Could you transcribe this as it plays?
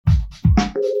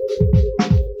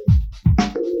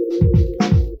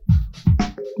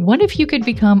What if you could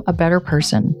become a better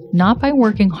person, not by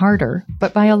working harder,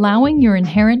 but by allowing your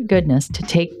inherent goodness to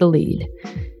take the lead?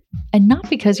 And not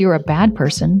because you're a bad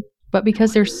person, but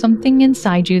because there's something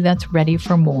inside you that's ready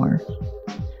for more.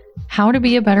 How to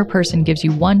Be a Better Person gives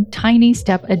you one tiny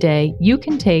step a day you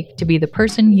can take to be the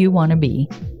person you want to be.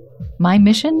 My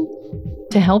mission?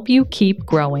 To help you keep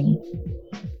growing.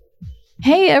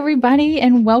 Hey everybody,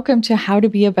 and welcome to How to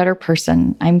Be a Better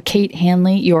Person. I'm Kate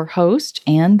Hanley, your host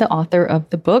and the author of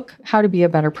the book, How to Be a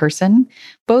Better Person.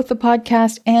 Both the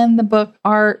podcast and the book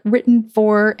are written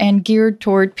for and geared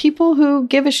toward people who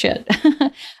give a shit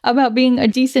about being a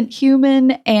decent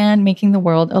human and making the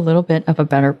world a little bit of a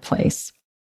better place.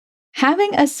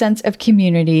 Having a sense of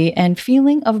community and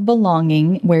feeling of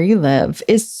belonging where you live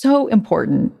is so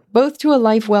important, both to a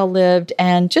life well lived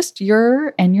and just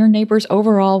your and your neighbor's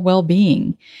overall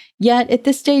well-being. Yet at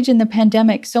this stage in the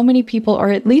pandemic, so many people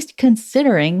are at least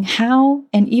considering how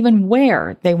and even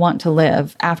where they want to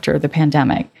live after the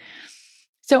pandemic.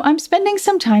 So I'm spending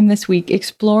some time this week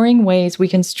exploring ways we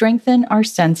can strengthen our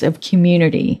sense of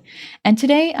community. And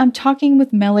today I'm talking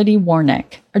with Melody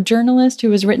Warnick, a journalist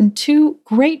who has written 2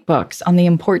 great books on the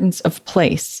importance of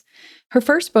place. Her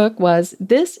first book was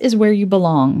This Is Where You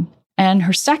Belong, and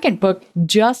her second book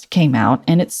just came out,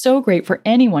 and it's so great for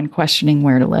anyone questioning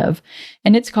where to live.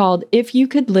 And it's called If You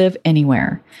Could Live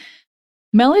Anywhere.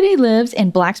 Melody lives in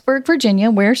Blacksburg,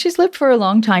 Virginia, where she's lived for a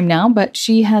long time now, but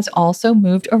she has also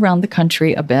moved around the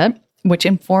country a bit, which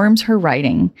informs her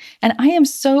writing. And I am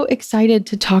so excited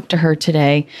to talk to her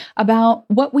today about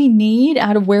what we need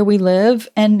out of where we live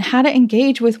and how to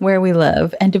engage with where we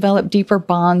live and develop deeper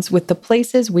bonds with the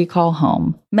places we call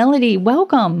home. Melody,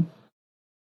 welcome.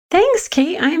 Thanks,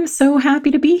 Kate. I am so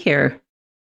happy to be here.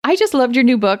 I just loved your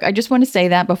new book. I just want to say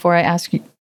that before I ask you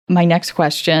my next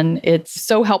question. It's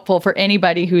so helpful for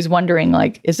anybody who's wondering,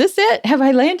 like, is this it? Have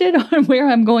I landed on where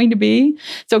I'm going to be?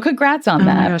 So congrats on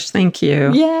that. Oh my gosh, thank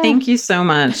you. Yeah. Thank you so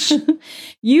much.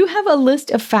 You have a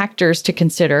list of factors to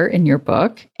consider in your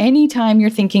book anytime you're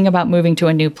thinking about moving to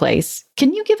a new place.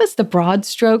 Can you give us the broad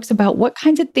strokes about what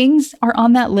kinds of things are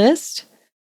on that list?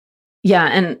 Yeah.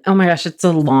 And oh my gosh, it's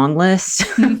a long list.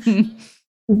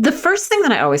 The first thing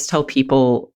that I always tell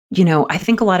people, I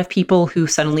think a lot of people who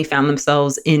suddenly found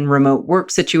themselves in remote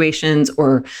work situations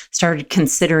or started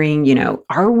considering,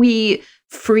 are we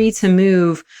free to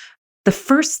move? The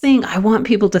first thing I want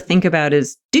people to think about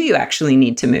is, do you actually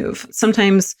need to move?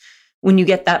 Sometimes when you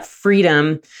get that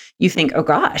freedom, you think, oh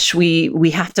gosh,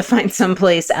 we have to find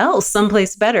someplace else,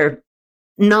 someplace better.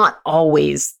 Not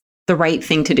always the right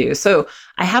thing to do. So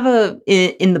I have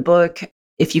in the book,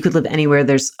 If You Could Live Anywhere,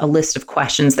 there's a list of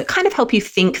questions that kind of help you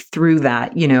think through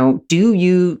that. Do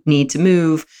you need to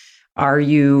move? Are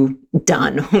you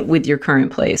done with your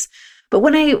current place? But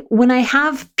when I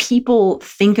have people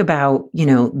think about,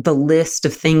 the list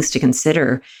of things to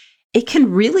consider, it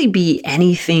can really be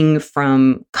anything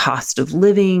from cost of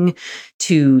living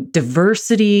to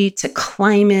diversity, to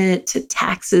climate, to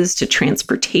taxes, to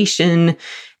transportation,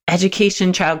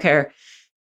 education, childcare.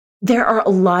 There are a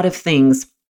lot of things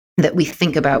that we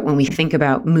think about when we think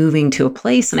about moving to a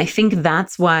place. And I think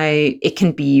that's why it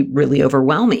can be really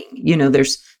overwhelming.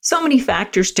 There's so many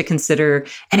factors to consider,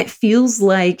 and it feels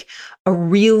like a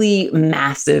really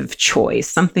massive choice,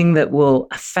 something that will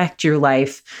affect your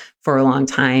life for a long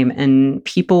time. And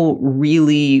people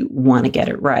really want to get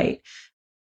it right.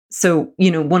 So,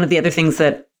 one of the other things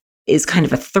that is kind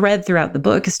of a thread throughout the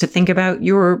book is to think about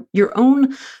your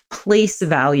own place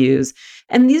values.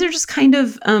 And these are just kind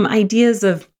of ideas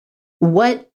of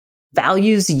what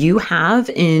values you have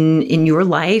in your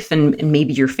life and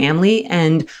maybe your family,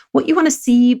 and what you want to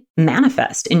see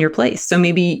manifest in your place. So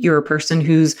maybe you're a person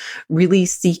who's really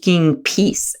seeking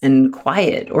peace and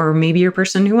quiet, or maybe you're a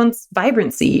person who wants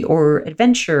vibrancy or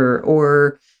adventure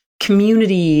or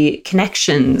community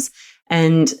connections.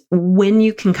 And when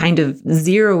you can kind of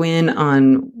zero in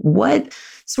on what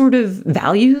sort of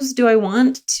values do I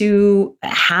want to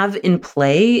have in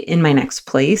play in my next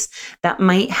place, that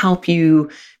might help you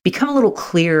become a little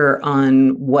clearer on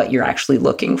what you're actually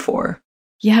looking for.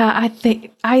 Yeah, I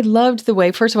think I loved the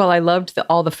way, first of all, I loved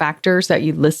all the factors that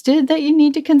you listed that you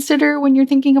need to consider when you're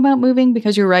thinking about moving,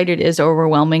 because you're right, it is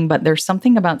overwhelming, but there's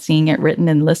something about seeing it written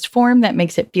in list form that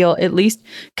makes it feel at least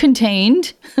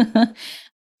contained.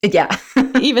 Yeah.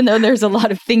 Even though there's a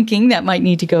lot of thinking that might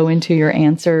need to go into your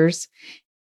answers.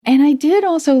 And I did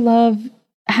also love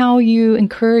how you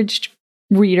encouraged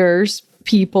readers,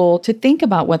 people, to think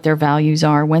about what their values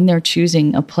are when they're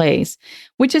choosing a place,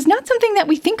 which is not something that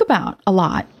we think about a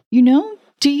lot.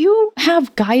 Do you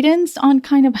have guidance on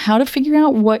kind of how to figure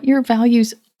out what your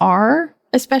values are,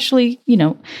 especially,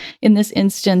 in this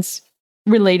instance,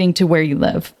 relating to where you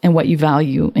live and what you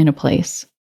value in a place?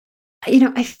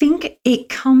 I think it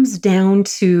comes down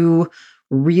to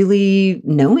really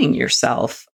knowing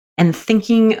yourself and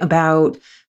thinking about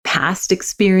past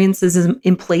experiences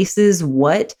in places,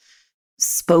 what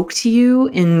spoke to you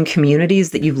in communities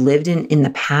that you've lived in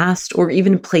the past, or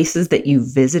even places that you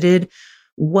visited.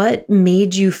 What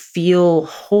made you feel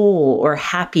whole or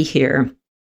happy here?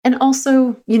 And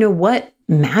also, what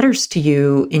matters to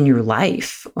you in your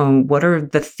life? What are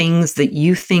the things that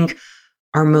you think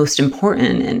are most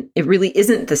important? And it really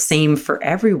isn't the same for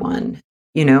everyone.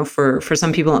 For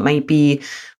some people, it might be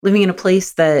living in a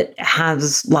place that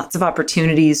has lots of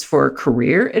opportunities for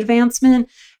career advancement.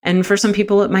 And for some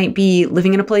people, it might be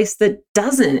living in a place that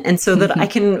doesn't. And so that I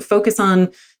can focus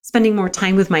on spending more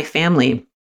time with my family.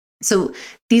 So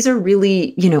these are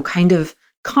really, kind of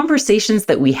conversations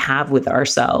that we have with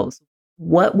ourselves.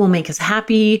 What will make us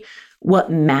happy?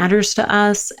 What matters to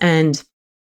us? And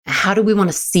how do we want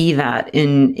to see that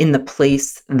in the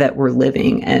place that we're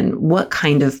living? And what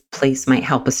kind of place might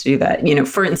help us do that?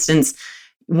 For instance,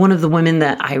 one of the women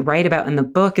that I write about in the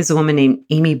book is a woman named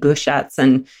Amy Bushats,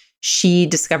 and she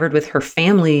discovered with her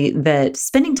family that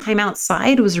spending time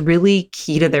outside was really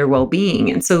key to their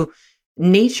well-being. And so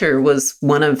nature was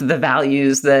one of the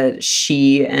values that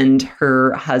she and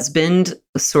her husband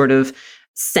sort of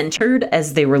centered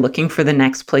as they were looking for the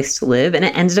next place to live. And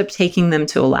it ended up taking them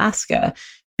to Alaska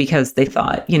because they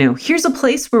thought, here's a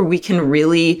place where we can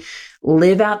really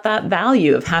live out that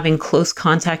value of having close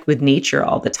contact with nature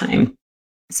all the time.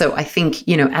 So I think,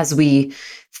 as we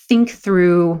think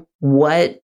through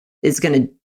what is going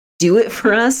to do it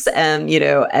for us,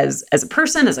 as a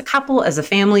person, as a couple, as a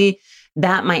family,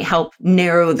 that might help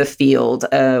narrow the field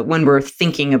when we're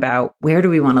thinking about where do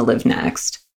we want to live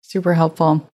next. Super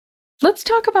helpful. Let's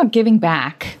talk about giving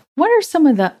back. What are some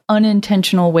of the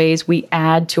unintentional ways we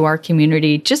add to our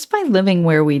community just by living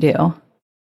where we do?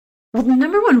 Well, the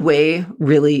number one way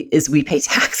really is we pay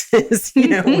taxes,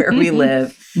 where we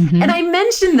live. And I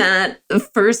mention that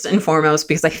first and foremost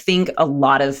because I think a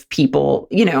lot of people,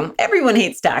 everyone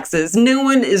hates taxes. No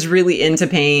one is really into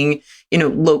paying,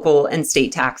 local and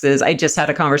state taxes. I just had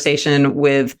a conversation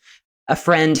with a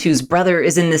friend whose brother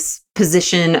is in this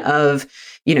position of,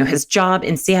 his job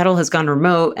in Seattle has gone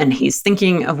remote and he's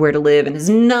thinking of where to live. And his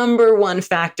number one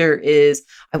factor is,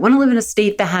 I want to live in a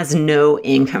state that has no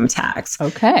income tax.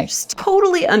 Okay. Just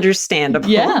totally understandable.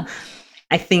 Yeah.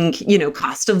 I think,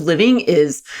 cost of living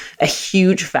is a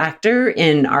huge factor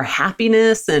in our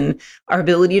happiness and our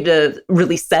ability to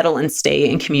really settle and stay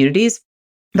in communities.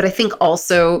 But I think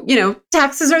also,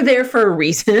 taxes are there for a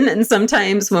reason. And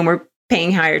sometimes when we're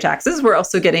paying higher taxes, we're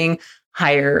also getting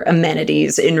higher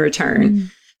amenities in return.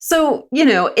 So,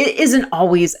 it isn't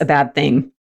always a bad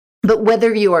thing. But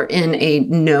whether you are in a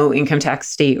no income tax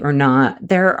state or not,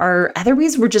 there are other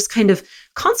ways we're just kind of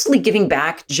constantly giving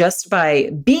back just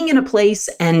by being in a place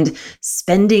and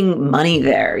spending money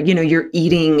there. You're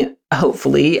eating,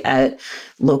 hopefully, at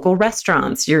local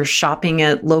restaurants, you're shopping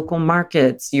at local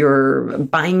markets, you're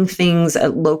buying things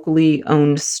at locally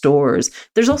owned stores.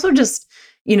 There's also just,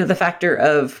 the factor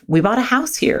of we bought a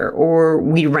house here or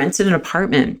we rented an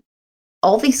apartment.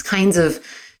 All these kinds of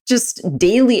just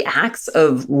daily acts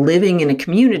of living in a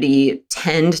community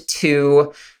tend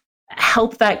to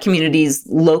help that community's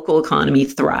local economy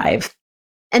thrive.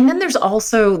 And then there's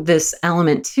also this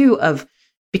element too of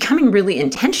becoming really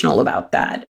intentional about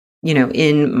that.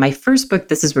 In my first book,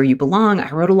 This Is Where You Belong, I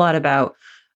wrote a lot about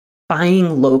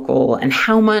buying local and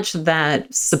how much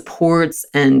that supports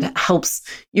and helps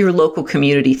your local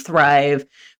community thrive.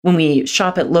 When we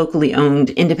shop at locally owned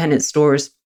independent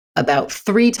stores, about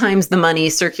 3 times the money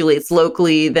circulates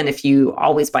locally than if you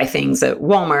always buy things at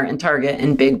Walmart and Target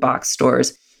and big box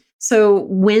stores. So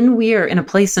when we are in a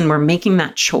place and we're making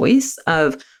that choice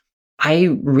of,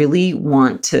 I really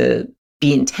want to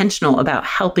be intentional about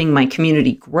helping my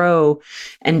community grow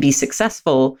and be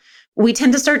successful, we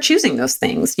tend to start choosing those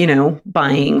things,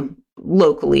 buying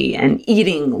locally and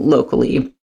eating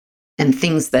locally and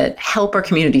things that help our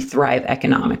community thrive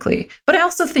economically. But I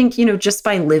also think, just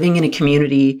by living in a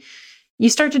community, you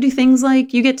start to do things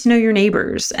like you get to know your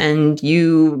neighbors and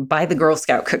you buy the Girl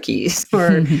Scout cookies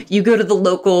or you go to the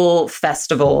local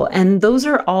festival. And those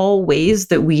are all ways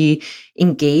that we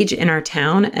engage in our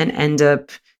town and end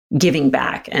up giving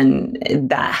back. And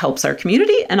that helps our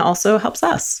community and also helps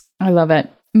us. I love it.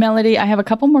 Melody, I have a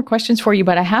couple more questions for you,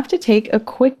 but I have to take a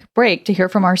quick break to hear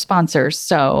from our sponsors.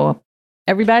 So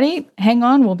everybody, hang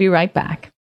on. We'll be right back.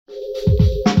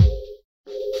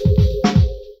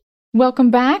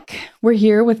 Welcome back. We're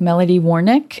here with Melody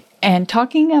Warnick and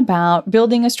talking about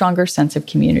building a stronger sense of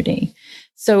community.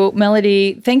 So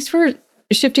Melody, thanks for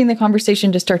shifting the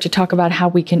conversation to start to talk about how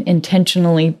we can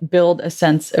intentionally build a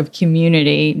sense of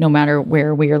community no matter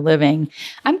where we are living.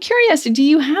 I'm curious, do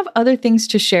you have other things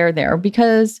to share there?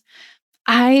 Because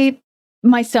I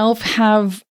myself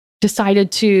have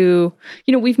decided to,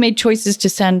 we've made choices to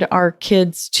send our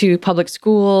kids to public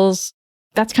schools.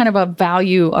 That's kind of a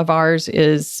value of ours,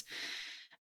 is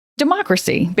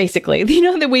democracy, basically,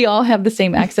 that we all have the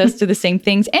same access to the same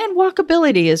things. And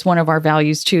walkability is one of our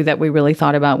values too, that we really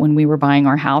thought about when we were buying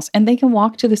our house, and they can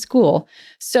walk to the school.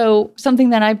 So something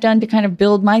that I've done to kind of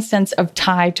build my sense of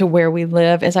tie to where we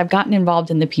live is I've gotten involved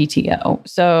in the PTO.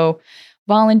 So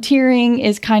volunteering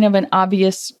is kind of an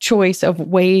obvious choice of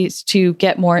ways to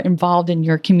get more involved in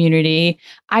your community.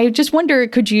 I just wonder,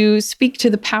 could you speak to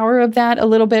the power of that a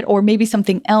little bit, or maybe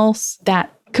something else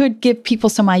that could give people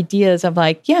some ideas of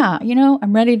like, yeah,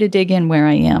 I'm ready to dig in where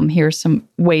I am. Here's some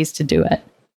ways to do it.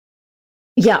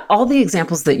 Yeah, all the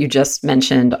examples that you just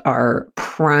mentioned are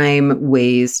prime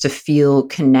ways to feel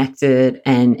connected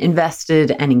and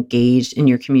invested and engaged in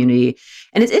your community.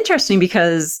 And it's interesting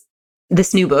because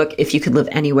this new book, If You Could Live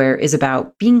Anywhere, is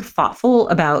about being thoughtful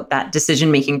about that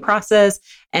decision-making process.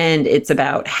 And it's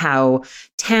about how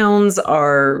towns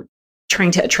are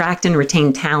trying to attract and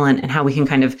retain talent and how we can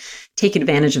kind of take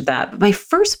advantage of that. But my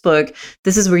first book,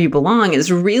 This Is Where You Belong,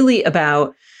 is really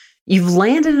about you've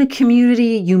landed in a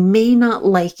community, you may not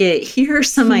like it. Here are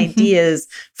some ideas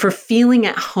for feeling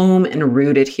at home and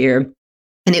rooted here.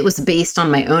 And it was based on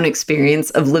my own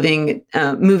experience of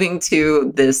moving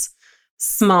to this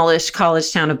smallish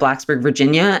college town of Blacksburg,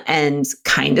 Virginia, and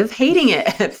kind of hating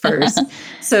it at first.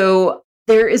 So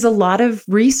there is a lot of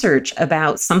research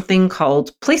about something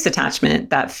called place attachment,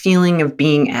 that feeling of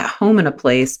being at home in a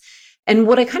place. And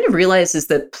what I kind of realized is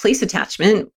that place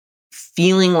attachment,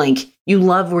 feeling like you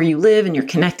love where you live and you're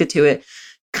connected to it,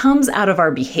 comes out of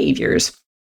our behaviors.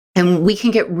 And we can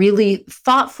get really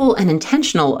thoughtful and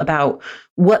intentional about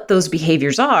what those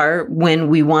behaviors are when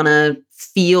we want to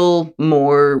feel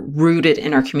more rooted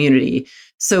in our community.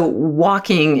 So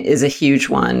walking is a huge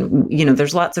one.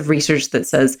 There's lots of research that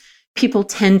says people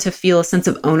tend to feel a sense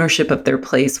of ownership of their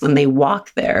place when they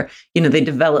walk there. They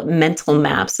develop mental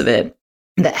maps of it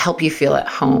that help you feel at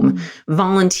home.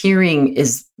 Volunteering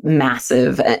is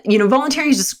massive.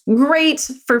 Volunteering is just great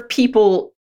for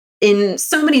people in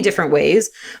so many different ways,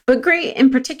 but great in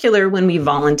particular when we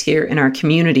volunteer in our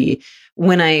community.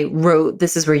 When I wrote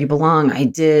This Is Where You Belong, I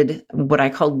did what I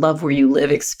called Love Where You Live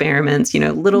experiments,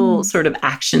 little sort of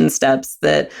action steps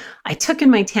that I took in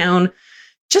my town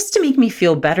just to make me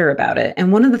feel better about it.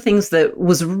 And one of the things that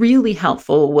was really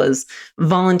helpful was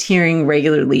volunteering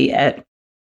regularly at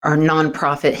our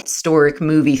nonprofit historic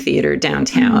movie theater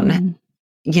downtown.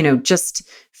 Just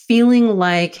feeling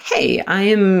like, hey, I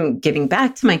am giving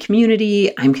back to my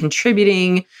community, I'm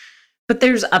contributing. But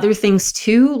there's other things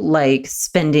too, like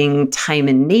spending time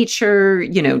in nature,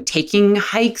 taking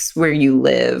hikes where you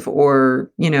live,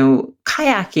 or,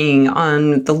 kayaking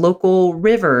on the local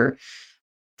river.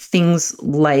 Things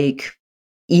like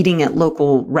eating at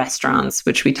local restaurants,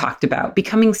 which we talked about,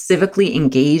 becoming civically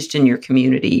engaged in your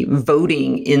community,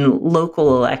 voting in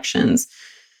local elections.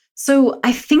 So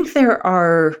I think there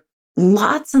are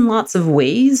lots and lots of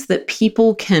ways that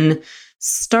people can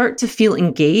start to feel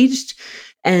engaged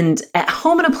and at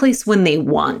home in a place when they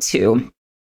want to.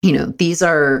 These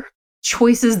are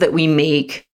choices that we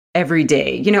make every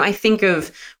day. I think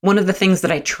of one of the things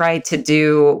that I tried to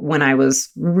do when I was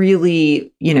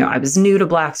really, I was new to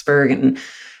Blacksburg,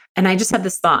 and I just had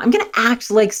this thought, I'm going to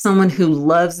act like someone who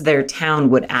loves their town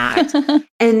would act.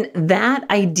 And that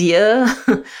idea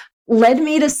led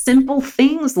me to simple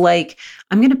things like,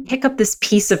 I'm going to pick up this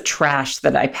piece of trash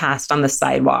that I passed on the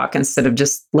sidewalk instead of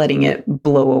just letting it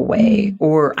blow away.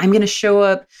 Or I'm going to show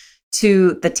up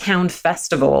to the town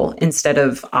festival instead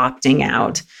of opting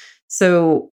out.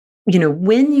 So,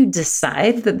 when you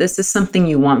decide that this is something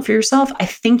you want for yourself, I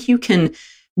think you can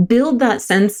build that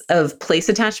sense of place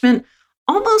attachment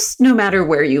almost no matter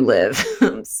where you live.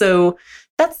 So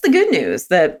that's the good news,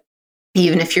 that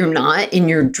even if you're not in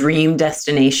your dream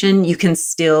destination, you can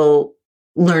still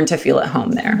learn to feel at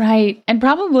home there. Right. And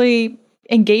probably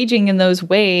engaging in those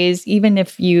ways, even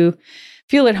if you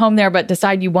feel at home there but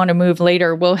decide you want to move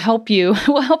later, will help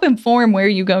inform where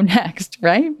you go next,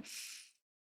 right?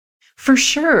 For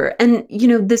sure. And,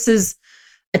 this is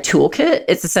a toolkit.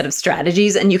 It's a set of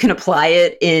strategies, and you can apply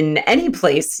it in any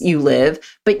place you live.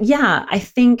 But yeah, I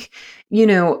think,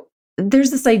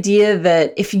 there's this idea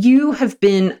that if you have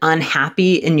been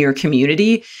unhappy in your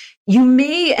community, you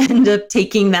may end up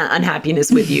taking that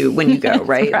unhappiness with you when you go,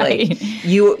 right? Right. Like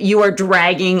you are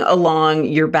dragging along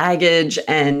your baggage,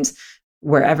 and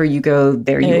wherever you go,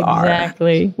 there you are.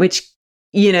 Exactly. Which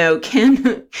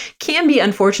can be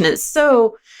unfortunate.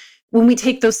 So when we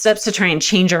take those steps to try and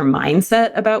change our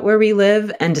mindset about where we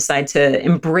live and decide to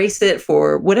embrace it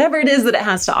for whatever it is that it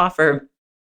has to offer,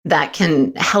 that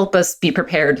can help us be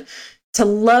prepared to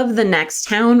love the next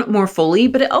town more fully,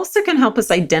 but it also can help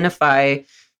us identify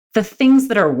the things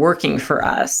that are working for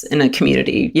us in a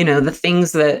community, the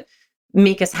things that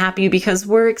make us happy because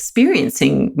we're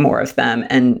experiencing more of them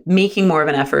and making more of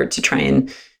an effort to try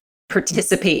and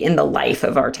participate in the life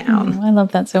of our town. I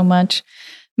love that so much.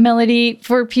 Melody,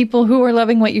 for people who are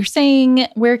loving what you're saying,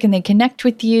 where can they connect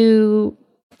with you?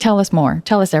 Tell us more.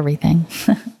 Tell us everything.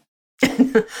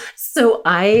 So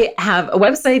I have a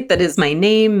website that is my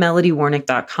name,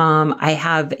 melodywarnick.com. I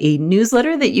have a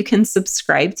newsletter that you can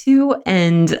subscribe to,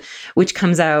 and which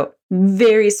comes out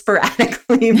very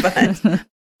sporadically, but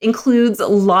includes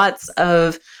lots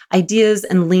of ideas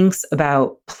and links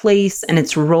about place and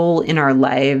its role in our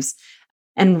lives.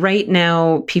 And right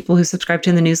now, people who subscribe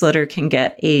to the newsletter can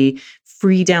get a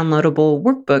free downloadable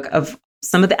workbook of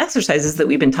some of the exercises that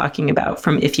we've been talking about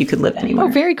from If You Could Live Anywhere. Oh,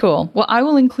 very cool. Well, I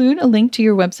will include a link to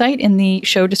your website in the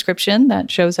show description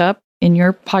that shows up in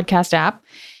your podcast app.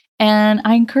 And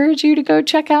I encourage you to go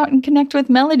check out and connect with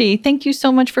Melody. Thank you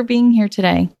so much for being here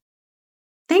today.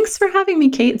 Thanks for having me,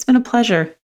 Kate. It's been a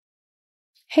pleasure.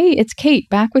 Hey, it's Kate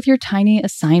back with your tiny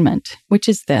assignment, which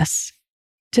is this: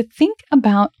 to think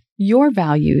about your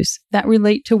values that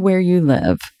relate to where you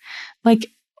live. Like,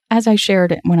 as I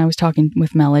shared when I was talking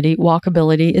with Melody,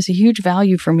 walkability is a huge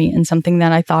value for me and something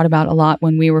that I thought about a lot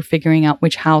when we were figuring out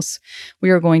which house we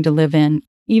were going to live in,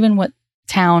 even what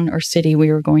town or city we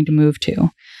were going to move to.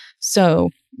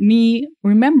 So me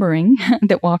remembering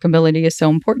that walkability is so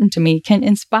important to me can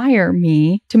inspire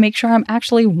me to make sure I'm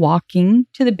actually walking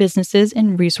to the businesses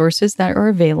and resources that are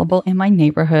available in my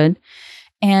neighborhood.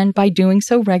 And by doing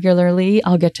so regularly,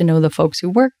 I'll get to know the folks who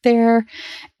work there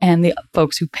and the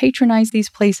folks who patronize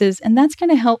these places. And that's going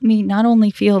to help me not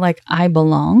only feel like I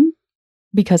belong,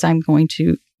 because I'm going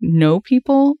to know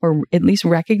people or at least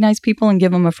recognize people and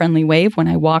give them a friendly wave when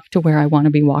I walk to where I want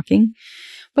to be walking,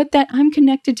 but that I'm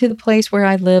connected to the place where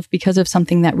I live because of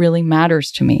something that really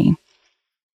matters to me.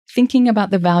 Thinking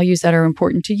about the values that are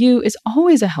important to you is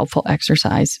always a helpful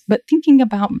exercise, but thinking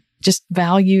about just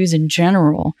values in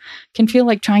general can feel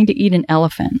like trying to eat an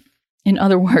elephant. In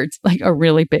other words, like a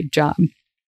really big job.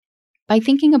 By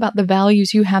thinking about the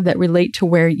values you have that relate to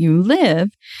where you live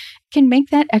can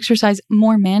make that exercise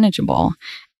more manageable.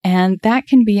 And that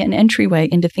can be an entryway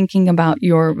into thinking about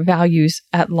your values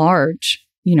at large,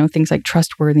 things like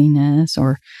trustworthiness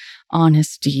or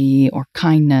honesty or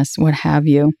kindness, what have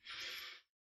you.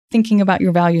 Thinking about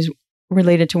your values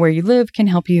related to where you live can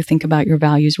help you think about your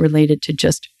values related to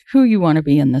just who you want to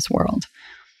be in this world.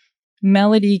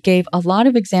 Melody gave a lot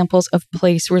of examples of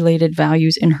place-related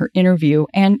values in her interview,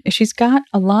 and she's got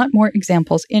a lot more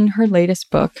examples in her latest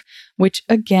book, which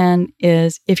again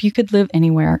is If You Could Live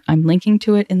Anywhere. I'm linking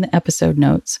to it in the episode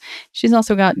notes. She's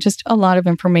also got just a lot of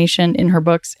information in her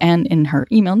books and in her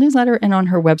email newsletter and on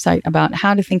her website about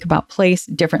how to think about place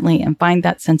differently and find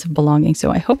that sense of belonging.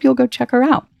 So I hope you'll go check her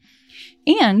out.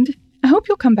 And I hope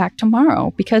you'll come back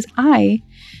tomorrow because I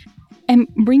am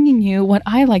bringing you what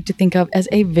I like to think of as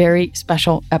a very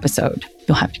special episode.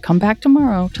 You'll have to come back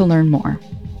tomorrow to learn more.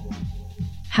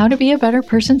 How to Be a Better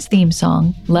Person's theme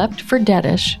song, Left for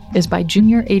Deadish, is by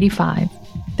Junior85.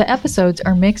 The episodes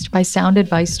are mixed by Sound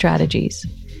Advice Strategies.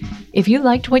 If you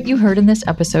liked what you heard in this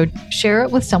episode, share it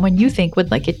with someone you think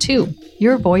would like it too.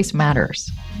 Your voice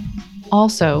matters.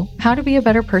 Also, How to Be a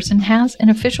Better Person has an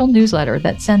official newsletter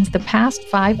that sends the past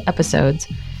 5 episodes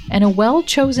and a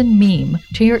well-chosen meme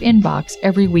to your inbox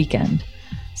every weekend.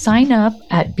 Sign up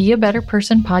at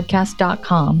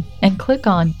beabetterpersonpodcast.com and click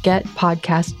on Get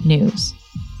Podcast News.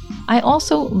 I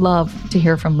also love to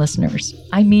hear from listeners.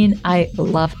 I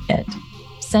love it.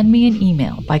 Send me an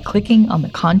email by clicking on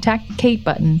the Contact Kate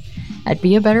button at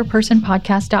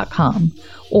beabetterpersonpodcast.com,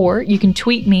 or you can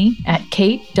tweet me at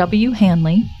Kate W.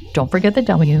 Hanley, don't forget the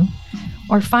W,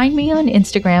 or find me on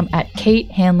Instagram at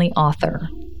Kate Hanley Author.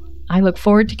 I look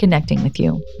forward to connecting with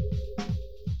you.